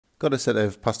Got a set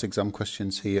of past exam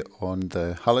questions here on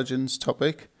the halogens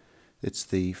topic. It's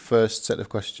the first set of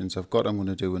questions I've got. I'm going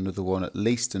to do another one, at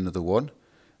least another one.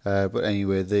 But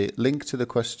anyway, the link to the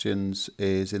questions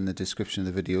is in the description of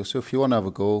the video. So if you want to have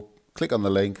a go, click on the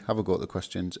link, have a go at the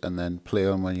questions, and then play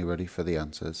on when you're ready for the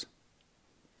answers.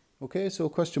 Okay, so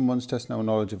question 1's testing our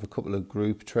knowledge of a couple of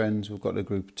group trends. We've got a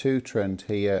group 2 trend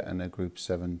here and a group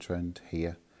 7 trend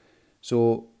here.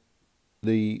 So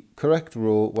the correct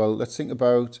row, well, let's think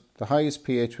about the highest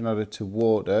pH when added to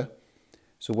water.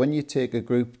 So when you take a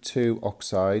group 2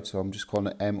 oxide, so I'm just calling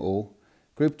it MO,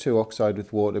 group 2 oxide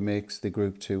with water makes the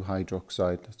group 2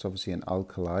 hydroxide. That's obviously an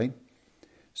alkali.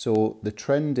 So the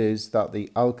trend is that the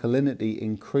alkalinity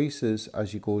increases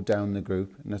as you go down the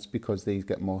group, and that's because these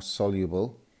get more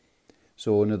soluble.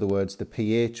 So in other words, the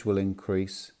pH will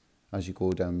increase as you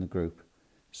go down the group.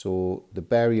 So the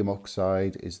barium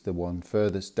oxide is the one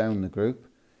furthest down the group,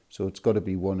 so it's got to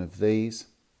be one of these.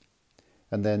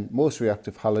 And then most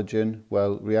reactive halogen,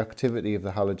 well, reactivity of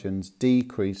the halogens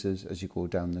decreases as you go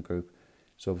down the group.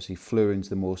 So obviously fluorine's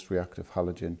the most reactive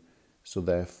halogen, so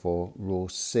therefore row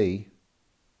C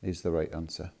is the right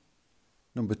answer.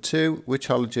 Number 2, which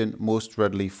halogen most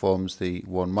readily forms the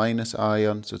 1-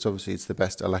 ion? So it's the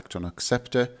best electron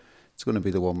acceptor. It's going to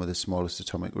be the one with the smallest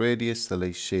atomic radius, the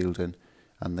least shielding,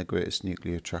 and the greatest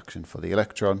nuclear attraction for the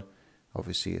electron.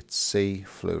 Obviously it's C,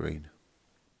 fluorine.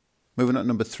 Moving on to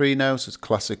number 3 now, so it's a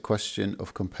classic question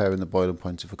of comparing the boiling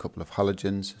points of a couple of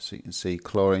halogens. So you can see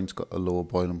chlorine's got a lower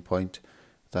boiling point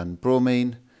than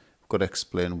bromine. We've got to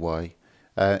explain why.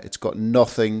 It's got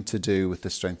nothing to do with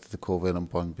the strength of the covalent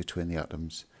bond between the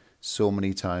atoms. So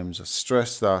many times I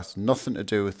stress that, nothing to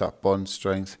do with that bond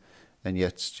strength, and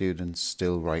yet students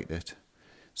still write it.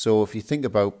 So if you think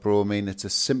about bromine, it's a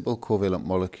simple covalent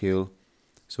molecule.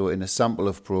 So in a sample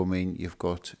of bromine, you've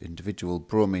got individual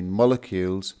bromine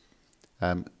molecules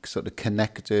sort of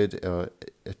connected or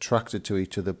attracted to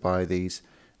each other by these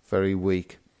very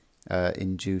weak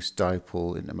induced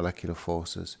dipole intermolecular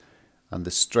forces. And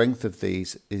the strength of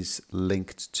these is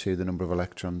linked to the number of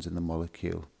electrons in the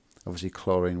molecule. Obviously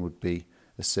chlorine would be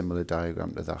a similar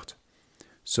diagram to that.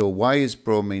 So why is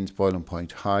bromine's boiling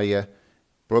point higher?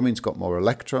 Bromine's got more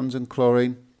electrons than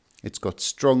chlorine. It's got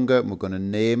stronger, and we're going to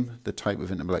name the type of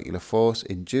intermolecular force,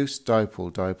 induced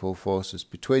dipole-dipole forces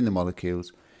between the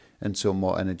molecules, and so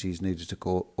more energy is needed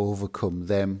to overcome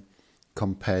them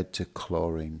compared to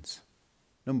chlorines.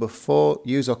 Number 4,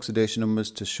 use oxidation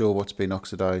numbers to show what's been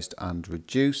oxidized and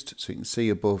reduced. So you can see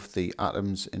above the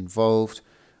atoms involved,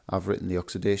 I've written the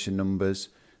oxidation numbers.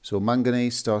 So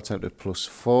manganese starts out at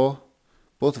 +4.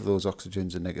 Both of those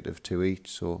oxygens are -2 each,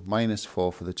 so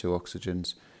 -4 for the 2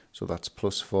 oxygens. So that's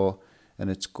 +4,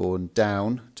 and it's going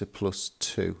down to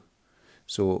 +2.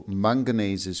 So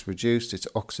manganese is reduced, its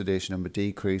oxidation number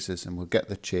decreases, and we'll get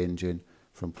the change in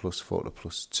from +4 to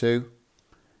 +2.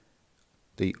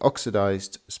 The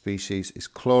oxidized species is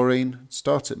chlorine. It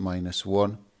starts at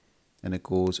 -1 and it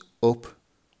goes up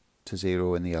to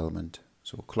 0 in the element.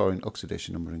 So chlorine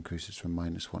oxidation number increases from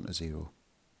 -1 to 0.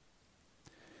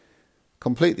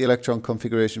 Complete the electron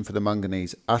configuration for the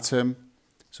manganese atom.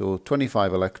 So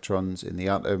 25 electrons in the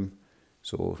atom.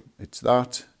 So it's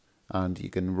that, and you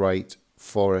can write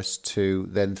 4s2,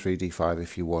 then 3d5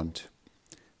 if you want.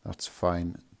 That's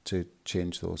fine to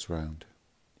change those around.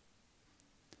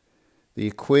 The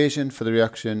equation for the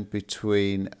reaction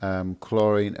between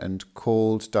chlorine and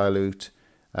cold dilute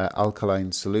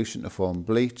alkaline solution to form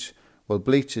bleach. Well,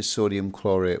 bleach is sodium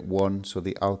chlorate 1, so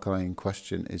the alkali in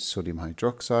question is sodium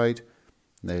hydroxide.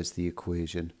 There's the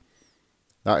equation.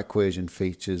 That equation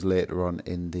features later on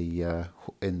in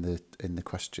the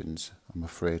questions, I'm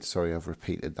afraid. Sorry, I've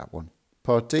repeated that one.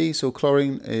 Part D, so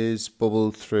chlorine is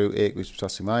bubbled through aqueous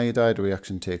potassium iodide. A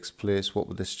reaction takes place. What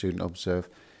would the student observe?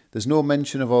 There's no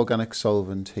mention of organic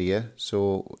solvent here,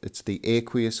 so it's the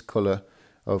aqueous colour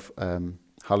of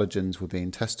halogens we're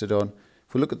being tested on.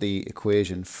 If we look at the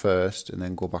equation first and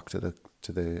then go back to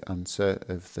the answer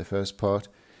of the first part.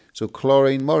 So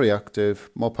chlorine, more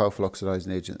reactive, more powerful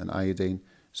oxidizing agent than iodine,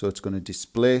 so it's going to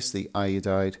displace the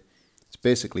iodide. It's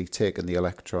basically taken the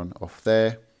electron off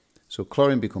there. So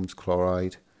chlorine becomes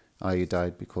chloride,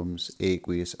 iodide becomes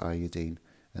aqueous iodine,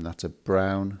 and that's a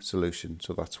brown solution,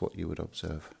 so that's what you would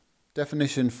observe.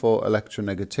 Definition for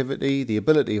electronegativity, the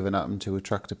ability of an atom to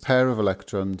attract a pair of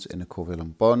electrons in a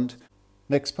covalent bond.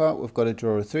 Next part, we've got to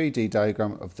draw a 3D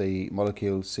diagram of the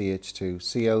molecule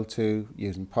CH2Cl2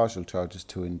 using partial charges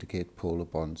to indicate polar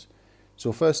bonds.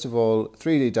 So first of all,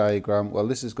 3D diagram, well,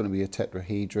 this is going to be a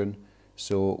tetrahedron.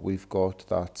 So we've got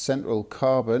that central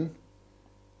carbon,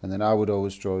 and then I would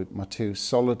always draw my 2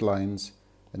 solid lines,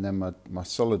 and then my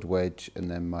solid wedge,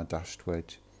 and then my dashed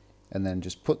wedge. and then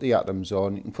just put the atoms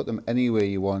on. You can put them anywhere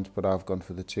you want, but I've gone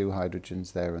for the 2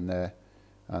 hydrogens there and there,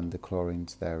 and the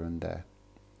chlorines there and there.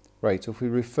 Right, so if we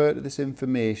refer to this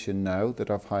information now that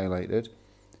I've highlighted,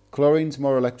 chlorine's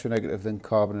more electronegative than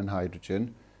carbon and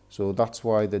hydrogen, so that's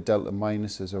why the delta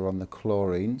minuses are on the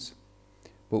chlorines.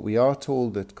 But we are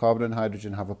told that carbon and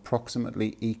hydrogen have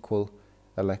approximately equal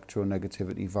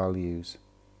electronegativity values.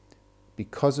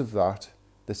 Because of that,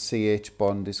 the CH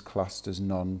bond is classed as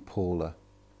non-polar.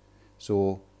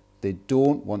 So they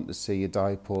don't want to see a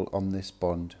dipole on this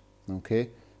bond. Okay,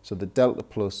 so the delta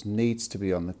plus needs to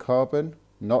be on the carbon,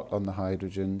 not on the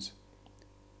hydrogens.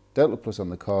 Delta plus on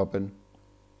the carbon,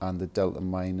 and the delta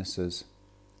minuses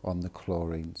on the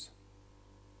chlorines.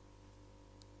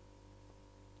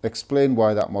 Explain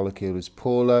why that molecule is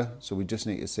polar. So we just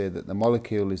need to say that the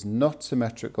molecule is not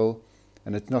symmetrical,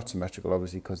 and it's not symmetrical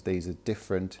obviously because these are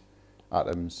different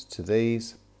atoms to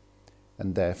these,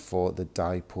 and therefore the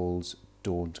dipoles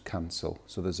don't cancel.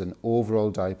 So there's an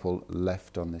overall dipole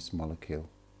left on this molecule.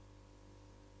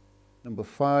 Number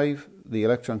 5, the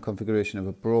electron configuration of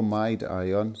a bromide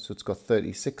ion. So it's got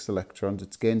 36 electrons,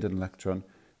 it's gained an electron,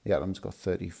 the atom's got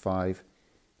 35.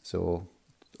 So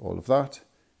all of that,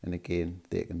 and again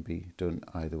they can be done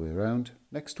either way around.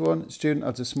 Next one, student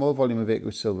adds a small volume of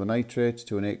aqueous silver nitrate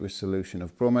to an aqueous solution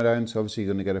of bromide ion. So obviously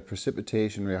you're going to get a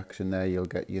precipitation reaction there. You'll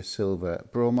get your silver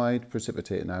bromide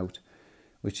precipitating out,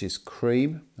 which is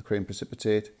cream, the cream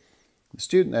precipitate. The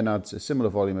student then adds a similar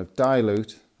volume of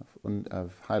dilute.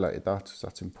 I've highlighted that, so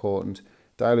that's important.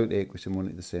 Dilute aqueous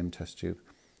ammonia to the same test tube.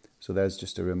 So there's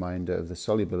just a reminder of the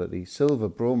solubility. Silver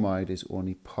bromide is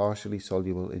only partially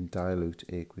soluble in dilute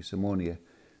aqueous ammonia.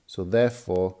 So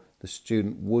therefore, the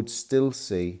student would still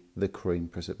see the cream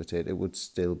precipitate. It would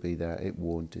still be there. It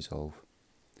won't dissolve.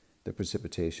 The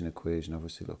precipitation equation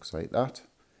obviously looks like that.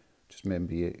 Just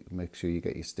make sure you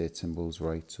get your state symbols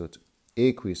right. So it's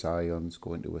aqueous ions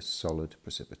go into a solid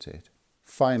precipitate.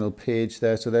 Final page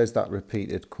there. So there's that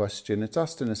repeated question. It's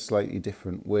asked in a slightly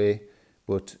different way,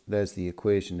 but there's the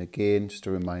equation again. Just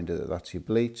a reminder that that's your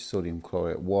bleach, sodium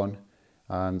chlorate 1,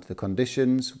 and the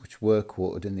conditions which were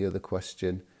quoted in the other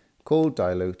question: cold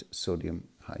dilute sodium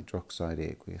hydroxide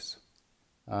aqueous.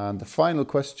 And the final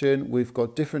question, we've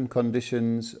got different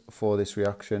conditions for this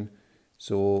reaction.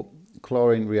 So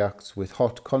chlorine reacts with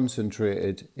hot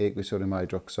concentrated aqueous sodium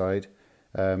hydroxide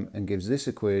and gives this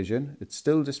equation. It's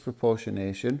still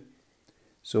disproportionation.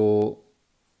 So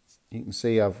you can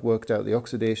see I've worked out the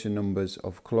oxidation numbers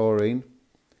of chlorine.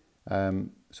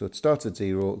 So it starts at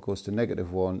 0, it goes to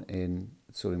 -1 in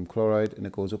sodium chloride, and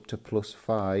it goes up to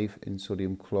 +5 in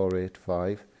sodium chlorate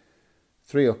 5.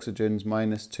 3 oxygens,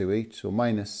 -2 each, so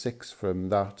 -6 from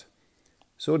that.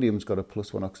 Sodium's got a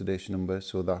 +1 oxidation number,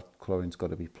 so that chlorine's got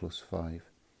to be +5.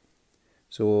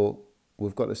 So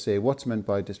we've got to say what's meant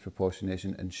by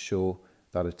disproportionation and show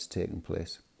that it's taken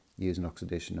place using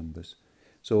oxidation numbers.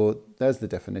 So there's the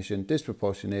definition.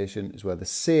 Disproportionation is where the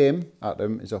same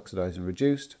atom is oxidized and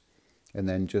reduced, and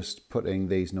then just putting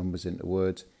these numbers into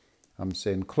words. I'm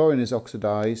saying chlorine is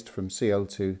oxidized from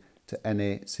Cl2 to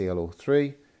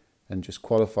NaClO3, and just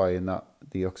qualifying that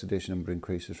the oxidation number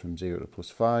increases from 0 to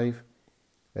 +5.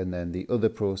 And then the other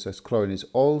process, chlorine is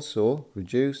also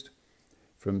reduced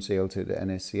from Cl2 to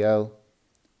NaCl,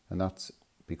 and that's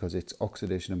because its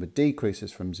oxidation number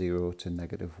decreases from 0 to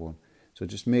 -1. So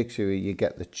just make sure you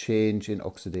get the change in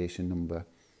oxidation number.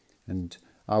 And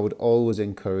I would always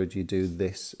encourage you do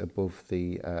this above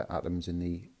the atoms in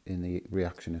the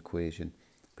reaction equation,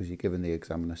 because you're giving the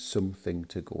examiner something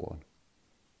to go on.